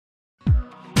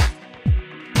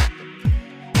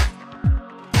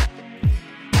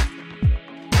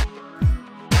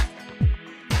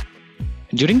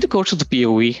During the course of the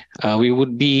POV, we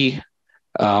would be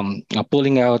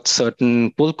pulling out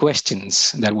certain poll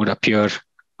questions that would appear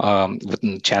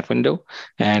within the chat window,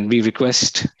 and we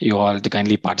request you all to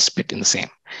kindly participate in the same.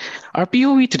 Our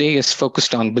POV today is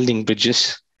focused on building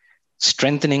bridges,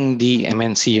 strengthening the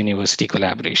MNC university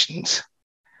collaborations,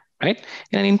 right?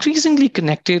 In an increasingly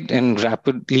connected and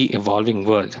rapidly evolving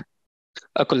world,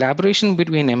 a collaboration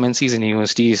between MNCs and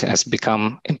universities has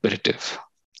become imperative.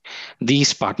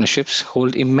 These partnerships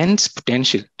hold immense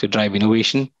potential to drive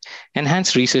innovation,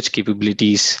 enhance research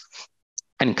capabilities,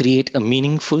 and create a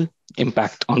meaningful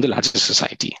impact on the larger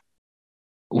society.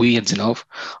 We at Zinnov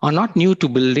are not new to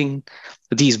building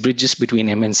these bridges between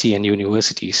MNC and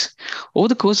universities. Over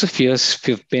the course of years,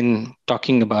 we've been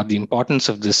talking about the importance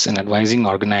of this and advising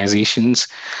organizations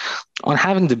on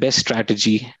having the best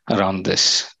strategy around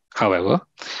this. However,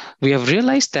 we have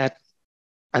realized that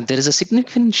there is a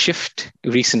significant shift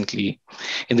recently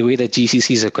in the way that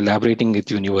GCCs are collaborating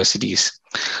with universities,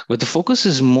 where the focus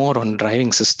is more on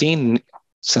driving sustained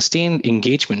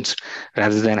engagements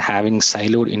rather than having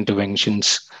siloed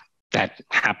interventions that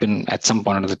happen at some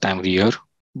point of the time of the year,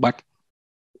 but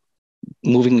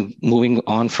moving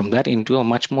on from that into a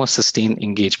much more sustained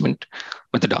engagement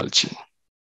methodology.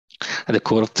 At the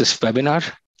core of this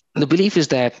webinar, the belief is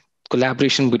that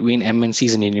collaboration between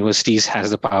MNCs and universities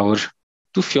has the power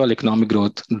to fuel economic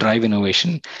growth, drive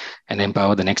innovation, and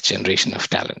empower the next generation of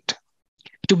talent.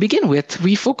 To begin with,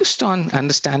 we focused on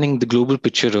understanding the global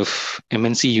picture of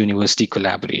MNC university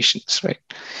collaborations, right?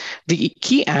 The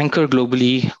key anchor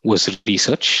globally was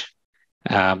research,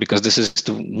 because this is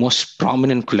the most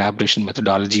prominent collaboration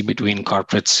methodology between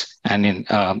corporates and in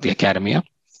the academia.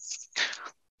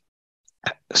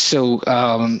 So,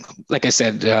 like I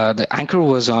said, the anchor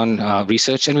was on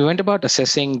research, and we went about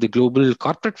assessing the global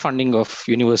corporate funding of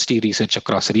university research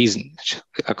across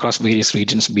various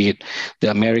regions, be it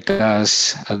the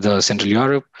Americas, the Central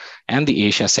Europe, and the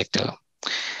Asia sector.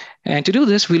 And to do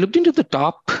this, we looked into the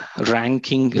top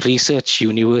ranking research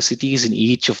universities in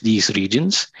each of these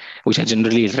regions, which are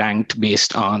generally ranked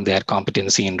based on their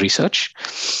competency in research,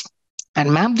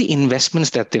 and map the investments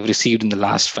that they've received in the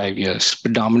last 5 years,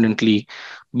 predominantly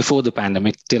before the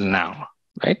pandemic till now,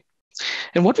 right?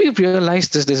 And what we've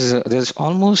realized is there's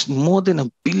almost more than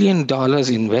 $1 billion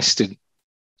invested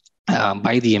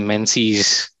by the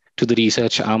MNCs to the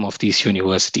research arm of these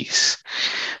universities.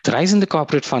 The rise in the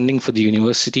corporate funding for the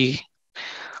university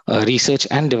research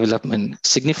and development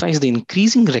signifies the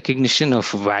increasing recognition of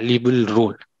valuable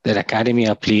role that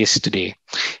academia plays today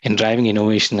in driving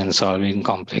innovation and solving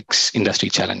complex industry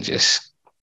challenges.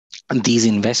 And these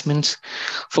investments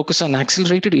focus on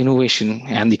accelerated innovation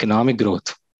and economic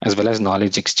growth, as well as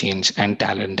knowledge exchange and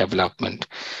talent development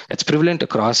that's prevalent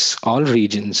across all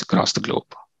regions across the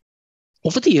globe.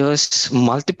 Over the years,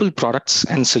 multiple products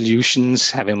and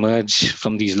solutions have emerged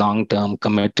from these long-term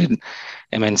committed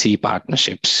MNC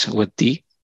partnerships with the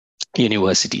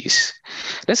universities.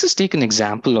 Let's just take an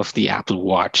example of the Apple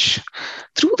Watch.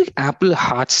 Through the Apple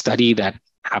Heart study that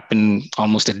happened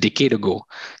almost a decade ago,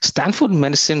 Stanford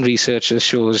medicine researchers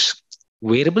shows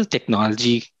wearable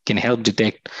technology can help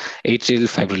detect atrial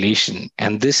fibrillation.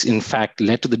 And this, in fact,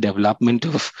 led to the development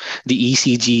of the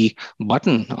ECG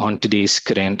button on today's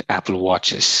current Apple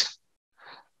Watches.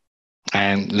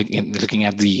 And looking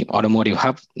at the automotive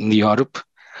hub in Europe,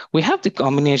 we have the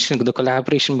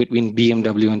collaboration between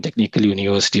BMW and Technical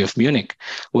University of Munich,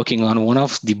 working on one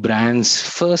of the brand's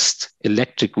first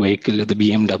electric vehicle, the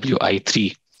BMW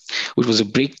i3, which was a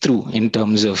breakthrough in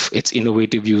terms of its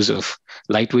innovative use of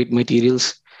lightweight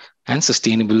materials and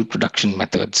sustainable production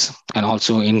methods, and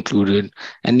also included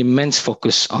an immense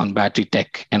focus on battery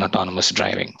tech and autonomous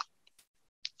driving.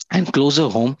 And closer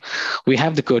home, we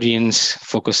have the Koreans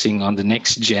focusing on the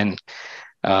next gen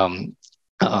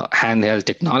handheld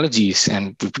technologies,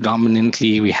 and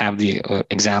predominantly we have the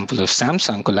example of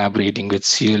Samsung collaborating with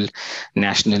Seoul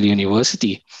National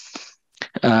University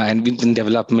and within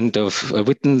development of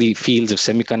within the fields of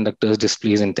semiconductors,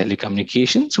 displays, and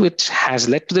telecommunications, which has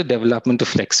led to the development of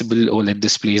flexible OLED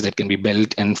displays that can be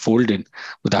belt and folded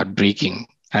without breaking.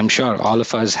 I'm sure all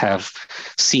of us have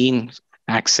seen,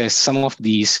 accessed some of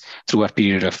these through a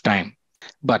period of time.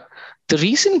 But the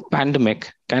recent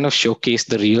pandemic kind of showcased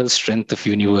the real strength of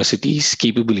universities'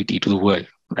 capability to the world,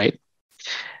 right?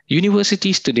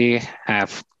 Universities today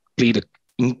have played an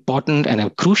important and a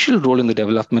crucial role in the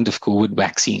development of COVID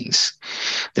vaccines.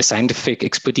 The scientific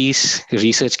expertise,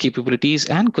 research capabilities,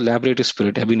 and collaborative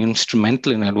spirit have been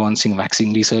instrumental in advancing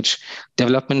vaccine research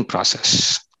development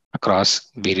process across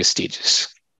various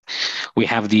stages. We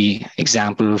have the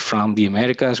example from the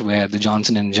Americas where the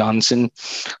Johnson & Johnson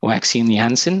vaccine,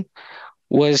 Janssen,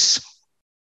 was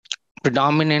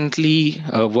predominantly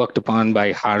worked upon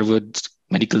by Harvard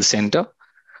Medical Center,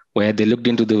 where they looked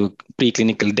into the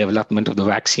preclinical development of the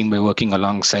vaccine by working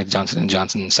alongside Johnson &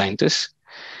 Johnson scientists.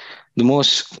 The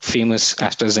most famous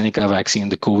AstraZeneca vaccine,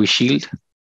 the Covishield.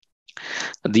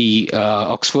 The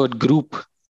Oxford group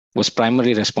was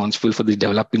primarily responsible for the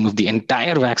developing of the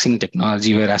entire vaccine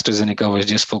technology, where AstraZeneca was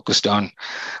just focused on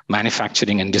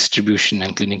manufacturing and distribution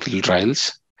and clinical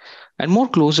trials. And more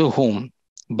closer home,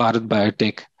 Bharat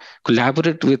Biotech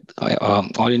collaborated with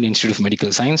All Indian Institute of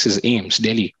Medical Sciences, AIMS,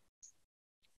 Delhi,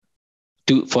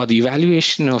 for the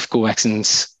evaluation of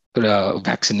Covaxin's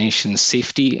vaccination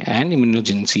safety and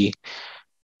immunogenicity,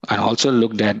 and also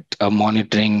looked at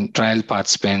monitoring trial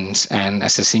participants and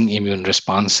assessing immune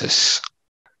responses.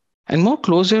 And more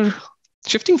closer,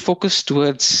 shifting focus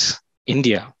towards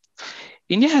India.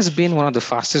 India has been one of the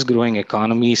fastest growing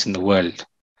economies in the world,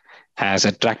 has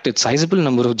attracted sizable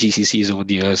number of GCCs over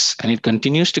the years, and it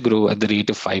continues to grow at the rate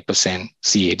of 5%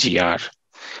 CAGR.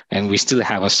 And we still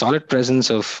have a solid presence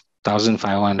of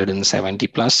 1,570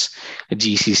 plus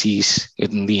GCCs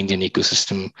in the Indian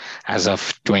ecosystem as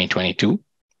of 2022.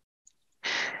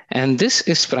 And this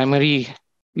is primarily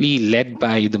led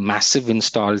by the massive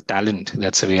installed talent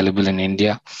that's available in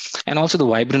India, and also the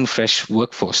vibrant, fresh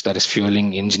workforce that is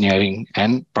fueling engineering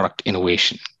and product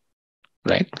innovation,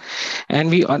 right? And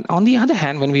we, on the other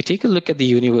hand, when we take a look at the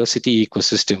university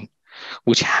ecosystem,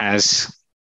 which has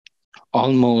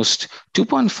almost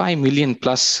 2.5 million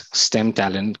plus STEM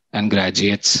talent and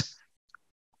graduates,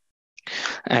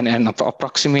 and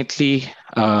approximately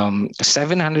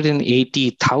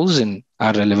 780,000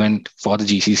 are relevant for the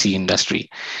GCC industry.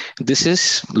 This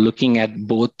is looking at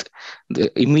both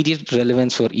the immediate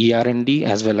relevance for ER&D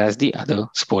as well as the other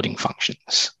supporting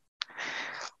functions.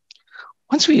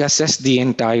 Once we assess the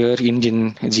entire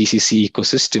Indian GCC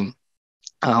ecosystem,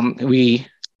 we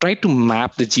try to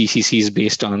map the GCCs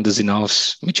based on the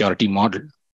Zinnov's maturity model,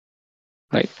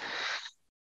 right?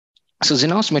 So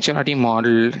Zinnov's maturity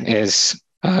model is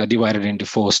divided into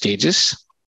 4 stages,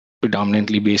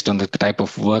 predominantly based on the type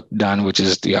of work done, which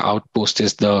is the outpost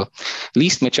is the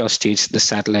least mature stage, the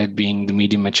satellite being the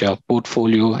medium mature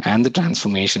portfolio, and the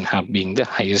transformation hub being the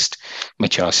highest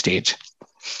mature stage.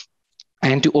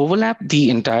 And to overlap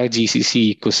the entire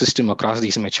GCC ecosystem across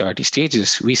these maturity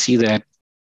stages, we see that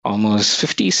almost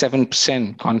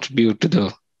 57% contribute to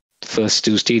the first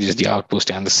 2 stages, the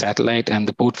outpost and the satellite, and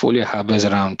the portfolio hub is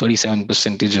around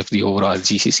 37% of the overall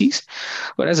GCCs,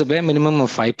 whereas a bare minimum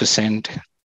of 5%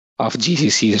 of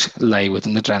GCCs lie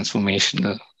within the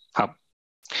transformational hub.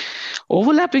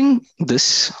 Overlapping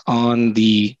this on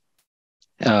the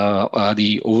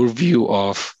overview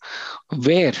of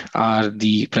where are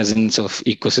the presence of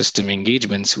ecosystem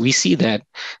engagements, we see that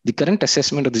the current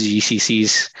assessment of the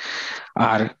GCCs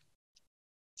are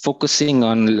focusing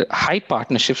on high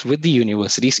partnerships with the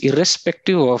universities,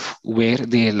 irrespective of where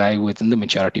they lie within the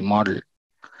maturity model,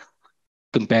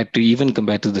 compared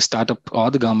to the startup or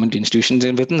the government institutions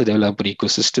and within the developer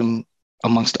ecosystem.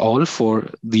 Amongst all 4,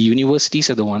 the universities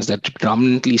are the ones that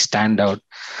predominantly stand out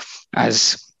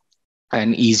as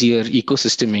an easier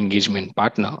ecosystem engagement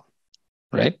partner,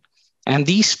 right? And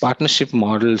these partnership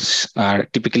models are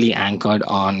typically anchored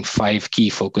on 5 key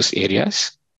focus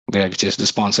areas, which is the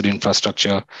sponsored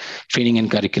infrastructure, training and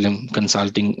curriculum,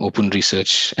 consulting, open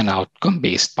research, and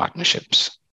outcome-based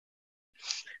partnerships.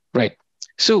 Right.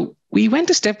 So we went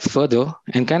a step further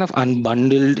and kind of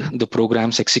unbundled the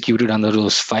programs executed under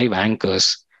those 5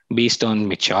 anchors based on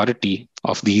maturity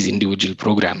of these individual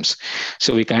programs.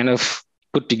 So we kind of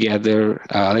put together,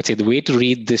 let's say the way to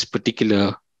read this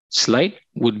particular slide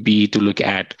would be to look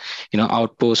at,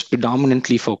 Outpost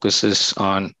predominantly focuses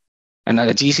on, and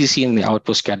a GCC in the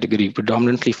Outpost category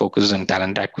predominantly focuses on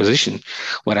talent acquisition,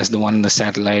 whereas the one in the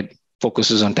satellite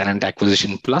focuses on talent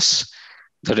acquisition plus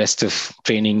the rest of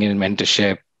training and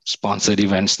mentorship, sponsored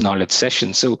events, knowledge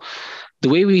sessions. So the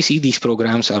way we see these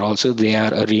programs are also, they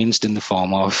are arranged in the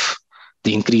form of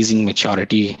the increasing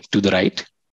maturity to the right,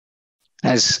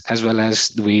 as well as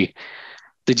the way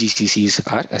the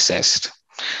GCCs are assessed.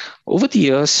 Over the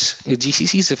years,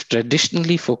 GCCs have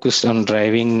traditionally focused on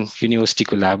driving university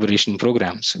collaboration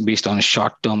programs based on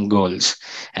short-term goals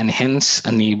and hence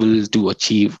unable to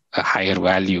achieve a higher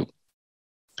value.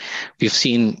 We've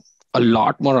seen a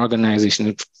lot more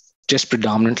organizations just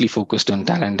predominantly focused on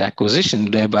talent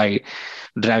acquisition, thereby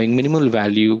driving minimal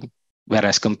value,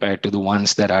 whereas compared to the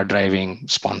ones that are driving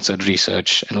sponsored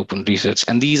research and open research.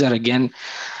 And these are, again,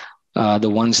 the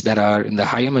ones that are in the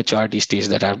higher maturity stage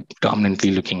that are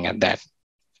dominantly looking at that.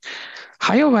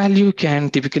 Higher value can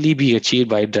typically be achieved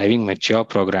by driving mature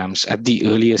programs at the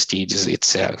earlier stages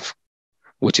itself,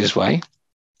 which is why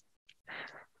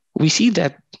We see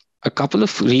that a couple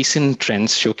of recent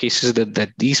trends showcases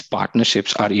that these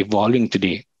partnerships are evolving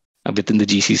today within the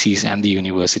GCCs and the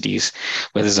universities,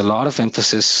 where there's a lot of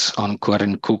emphasis on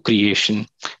current co-creation,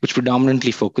 which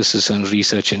predominantly focuses on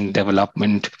research and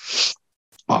development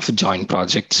of joint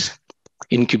projects,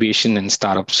 incubation and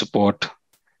startup support.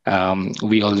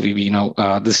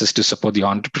 This is to support the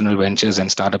entrepreneurial ventures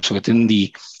and startups within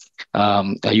the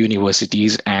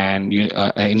universities, and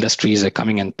industries are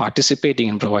coming and participating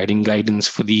and providing guidance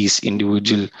for these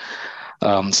individual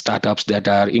startups that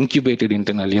are incubated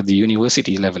internally at the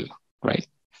university level, right?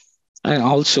 And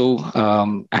also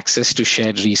access to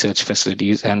shared research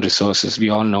facilities and resources. We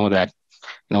all know that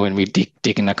when we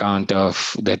take in account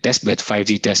of the test bed,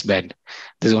 5G test bed,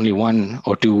 there's only one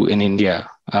or two in India,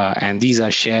 and these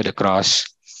are shared across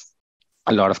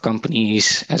a lot of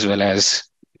companies as well as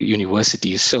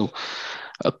universities. So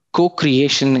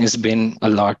co-creation has been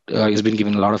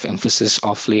given a lot of emphasis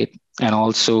of late, and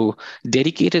also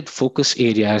dedicated focus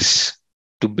areas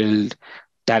to build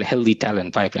that healthy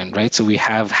talent pipeline, right? So we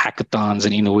have hackathons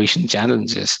and innovation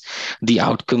challenges. The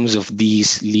outcomes of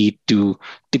these lead to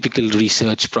typical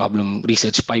research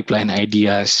pipeline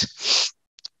ideas,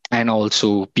 and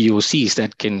also POCs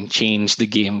that can change the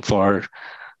game for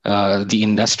the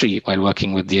industry while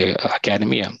working with the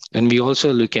academia. And we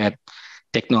also look at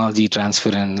technology transfer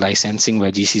and licensing,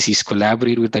 where GCCs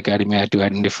collaborate with academia to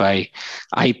identify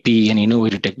IP and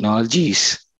innovative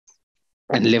technologies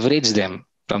and leverage them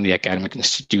from the academic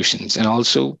institutions. And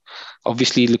also,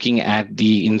 obviously, looking at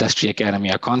the industry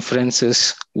academia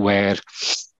conferences, where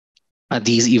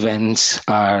these events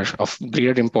are of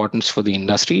greater importance for the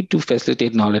industry to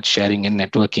facilitate knowledge sharing and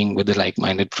networking with the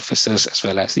like-minded professors as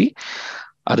well as the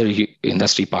other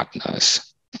industry partners.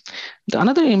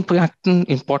 Another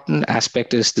important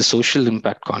aspect is the social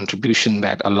impact contribution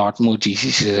that a lot more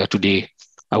GCCs today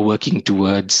are working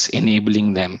towards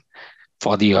enabling them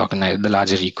for the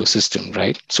larger ecosystem,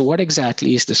 right? So what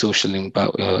exactly is the social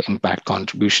impact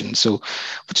contribution? So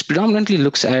which predominantly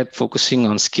looks at focusing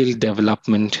on skill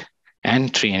development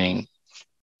and training,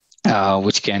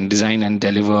 which can design and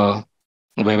deliver,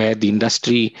 where the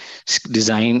industry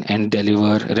design and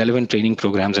deliver relevant training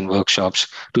programs and workshops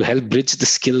to help bridge the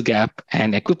skill gap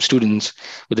and equip students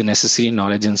with the necessary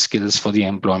knowledge and skills for the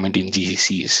employment in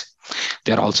GCCs.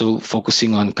 They're also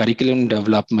focusing on curriculum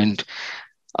development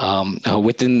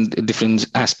within different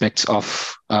aspects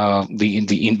of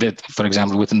for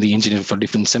example, within the engineering, for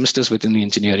different semesters within the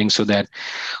engineering, so that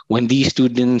when these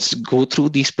students go through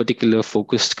these particular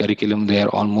focused curriculum, they are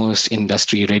almost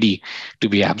industry ready to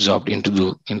be absorbed into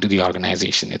the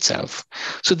organization itself.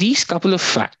 So these couple of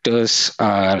factors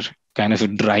are kind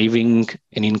of driving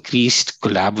an increased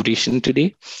collaboration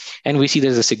today. And we see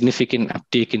there's a significant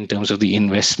uptake in terms of the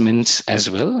investments as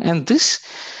well. And this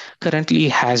currently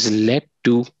has led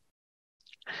to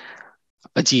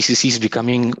GCCs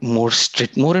becoming more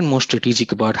and more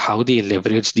strategic about how they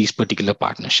leverage these particular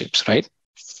partnerships, right?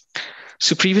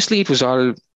 So previously it was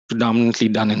all predominantly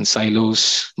done in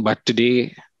silos, but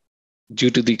today, due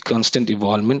to the constant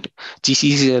evolvement,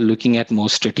 GCCs are looking at more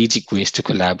strategic ways to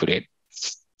collaborate.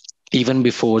 Even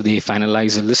before they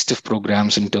finalize a list of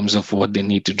programs in terms of what they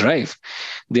need to drive,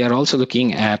 they are also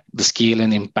looking at the scale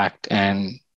and impact,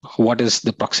 and what is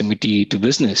the proximity to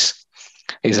business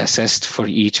is assessed for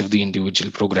each of the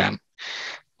individual program.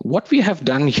 What we have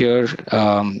done here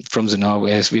from Zinnov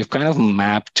is we've kind of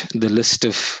mapped the list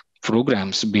of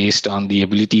programs based on the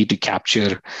ability to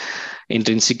capture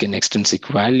intrinsic and extrinsic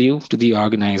value to the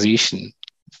organization,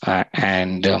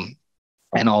 and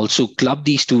also club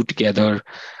these two together.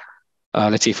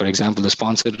 Let's say, for example, the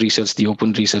sponsored research, the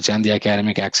open research, and the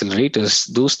academic accelerators,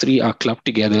 those three are clubbed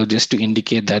together just to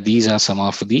indicate that these are some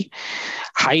of the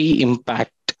high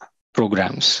impact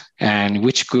programs, and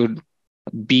which could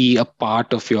be a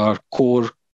part of your core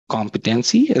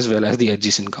competency as well as the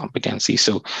adjacent competency.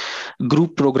 So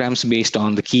group programs based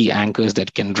on the key anchors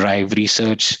that can drive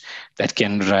research, that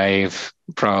can drive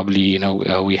probably,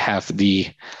 we have the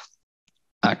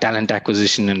talent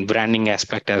acquisition and branding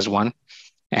aspect as one,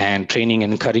 and training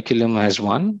and curriculum as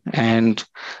one, and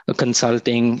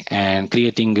consulting and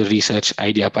creating a research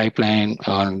idea pipeline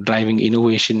on driving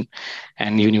innovation,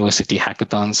 and university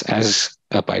hackathons as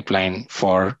a pipeline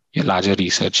for your larger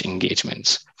research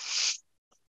engagements.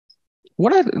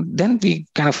 Then we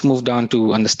kind of moved on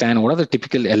to understand what are the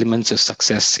typical elements of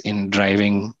success in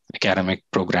driving academic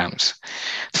programs.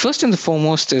 The first and the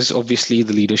foremost is obviously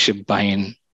the leadership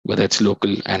buy-in, whether it's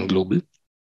local and global.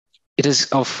 It is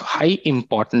of high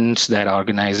importance that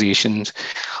organizations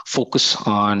focus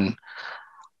on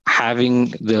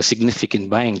having the significant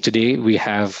buying. Today, we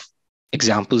have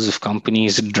examples of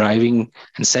companies driving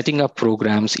and setting up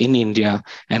programs in India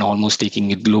and almost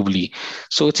taking it globally.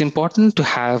 So it's important to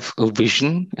have a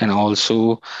vision and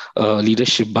also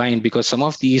leadership buy-in, because some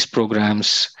of these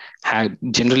programs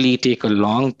generally take a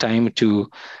long time to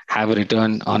have a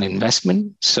return on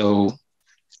investment. So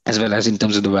as well as in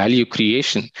terms of the value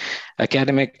creation,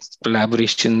 academic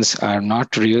collaborations are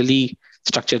not really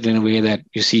structured in a way that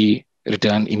you see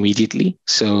return immediately.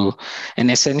 So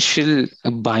an essential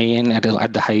buy-in at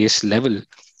the highest level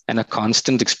and a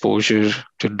constant exposure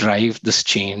to drive this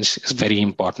change is very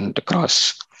important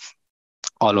across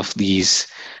all of these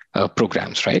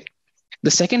programs, right?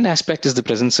 The second aspect is the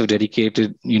presence of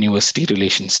dedicated university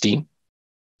relations team.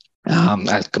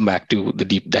 I'll come back to the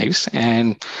deep dives.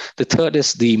 And the third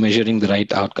is the measuring the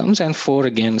right outcomes. And four,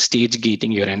 again, stage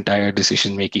gating your entire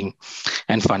decision making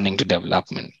and funding to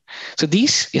development. So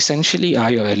these essentially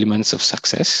are your elements of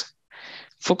success.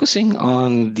 Focusing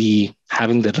on the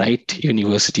having the right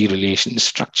university relations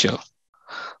structure,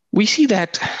 we see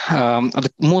that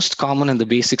the most common and the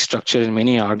basic structure in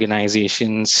many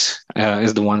organizations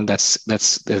is the one that's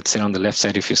on the left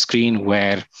side of your screen,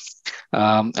 where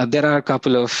there are a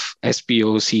couple of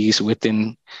SPOCs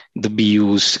within the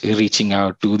BUs reaching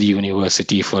out to the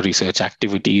university for research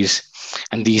activities.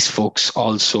 And these folks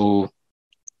also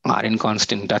are in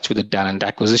constant touch with the talent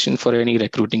acquisition for any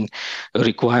recruiting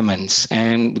requirements.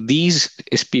 And these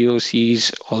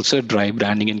SPOCs also drive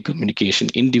branding and communication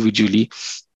individually,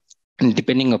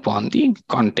 depending upon the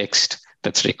context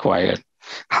that's required.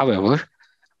 However,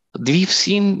 we've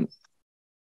seen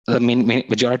the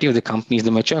majority of the companies,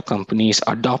 the mature companies,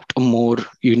 adopt a more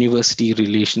university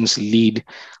relations lead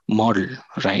model,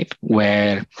 right?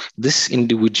 Where this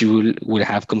individual will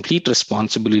have complete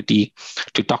responsibility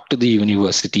to talk to the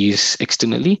universities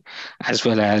externally, as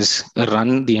well as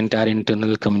run the entire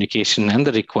internal communication and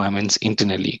the requirements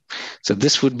internally. So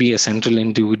this would be a central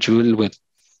individual with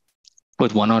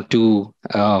one or two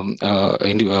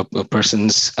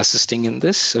persons assisting in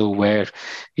this, so where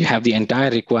you have the entire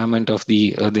requirement of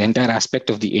the entire aspect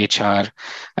of the HR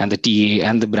and the TA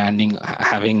and the branding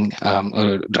having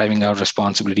driving out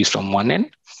responsibilities from one end,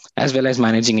 as well as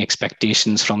managing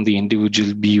expectations from the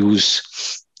individual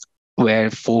BUs,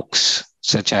 where folks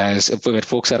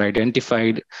are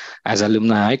identified as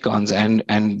alumni icons,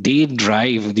 and they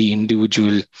drive the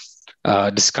individual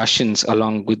discussions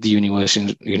along with the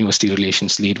university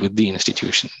relations lead with the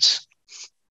institutions.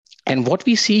 And what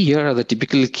we see here are the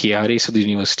typical KRAs of the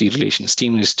university relations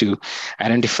team is to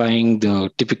identifying the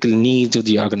typical needs of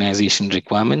the organization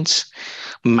requirements,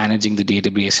 managing the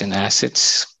database and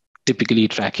assets, typically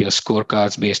track your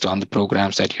scorecards based on the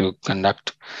programs that you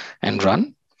conduct and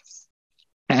run,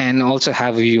 and also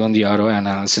have a view on the ROI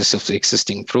analysis of the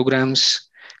existing programs,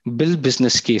 build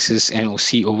business cases, and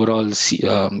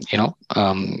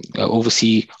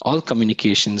oversee all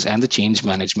communications and the change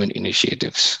management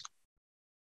initiatives.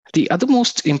 The other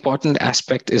most important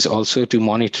aspect is also to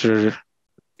monitor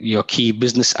your key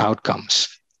business outcomes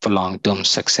for long-term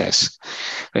success.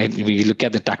 Right? We look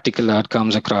at the tactical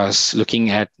outcomes across looking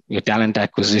at your talent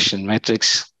acquisition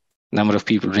metrics, number of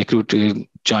people recruited,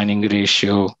 joining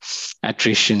ratio,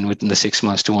 attrition within the 6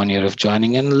 months to 1 year of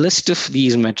joining. And a list of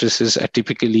these matrices are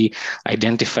typically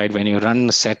identified when you run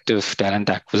a set of talent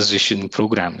acquisition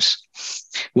programs.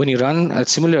 When you run,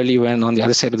 similarly, when on the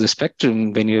other side of the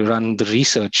spectrum, when you run the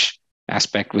research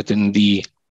aspect within the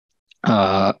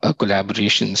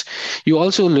collaborations, you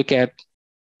also look at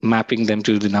mapping them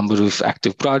to the number of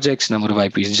active projects, number of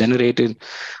IPs generated,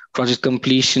 project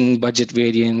completion, budget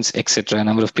variance, etc.,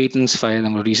 number of patents filed,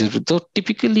 number of research. So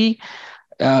typically,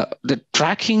 the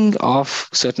tracking of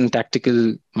certain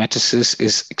tactical matrices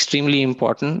is extremely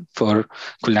important for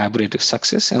collaborative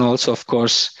success. And also, of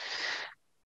course,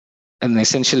 an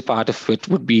essential part of it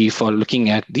would be for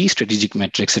looking at these strategic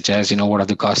metrics, such as, what are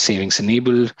the cost savings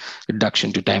enabled,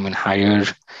 reduction to time and hire,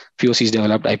 POCs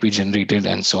developed, IP generated,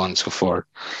 and so on and so forth.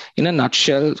 In a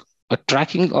nutshell, a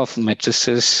tracking of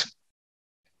matrices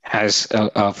gives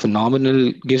a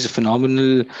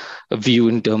phenomenal view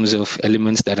in terms of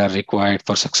elements that are required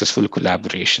for successful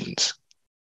collaborations.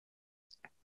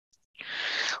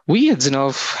 We at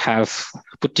Zinnov have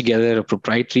put together a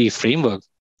proprietary framework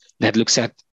that looks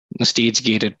at a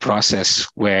stage-gated process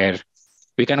where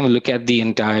we kind of look at the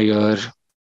entire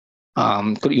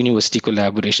university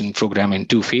collaboration program in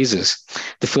two phases.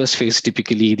 The first phase,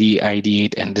 typically the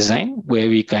ideate and design, where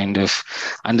we kind of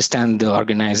understand the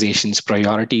organization's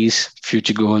priorities,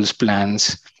 future goals,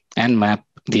 plans, and map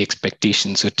the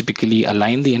expectations. So typically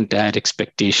align the entire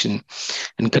expectation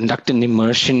and conduct an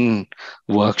immersion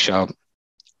workshop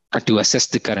to assess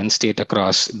the current state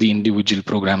across the individual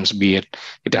programs, be it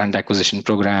your talent acquisition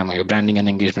program or your branding and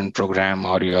engagement program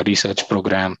or your research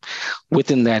program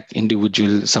within that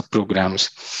individual sub-programs.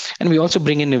 And we also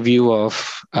bring in a view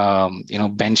of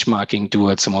benchmarking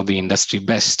towards some of the industry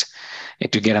best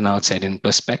to get an outside-in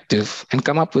perspective and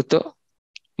come up with a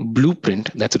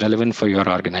blueprint that's relevant for your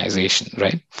organization,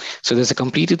 right? So there's a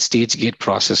completed stage gate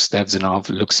process that Zinnov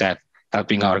looks at,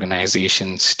 helping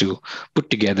organizations to put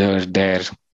together their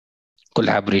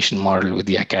collaboration model with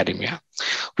the academia.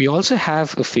 We also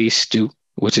have a phase two,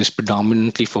 which is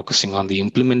predominantly focusing on the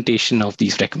implementation of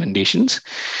these recommendations.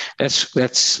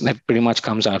 That pretty much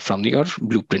comes out from your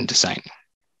blueprint design.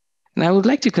 And I would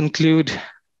like to conclude.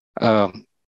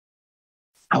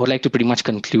 I would like to pretty much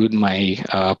conclude my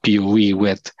POV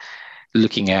with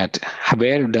looking at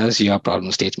where does your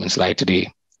problem statements lie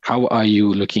today? How are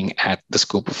you looking at the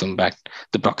scope of impact,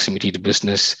 the proximity to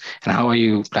business, and how are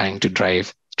you planning to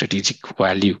drive strategic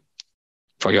value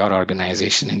for your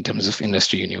organization in terms of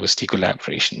industry-university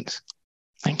collaborations?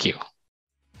 Thank you.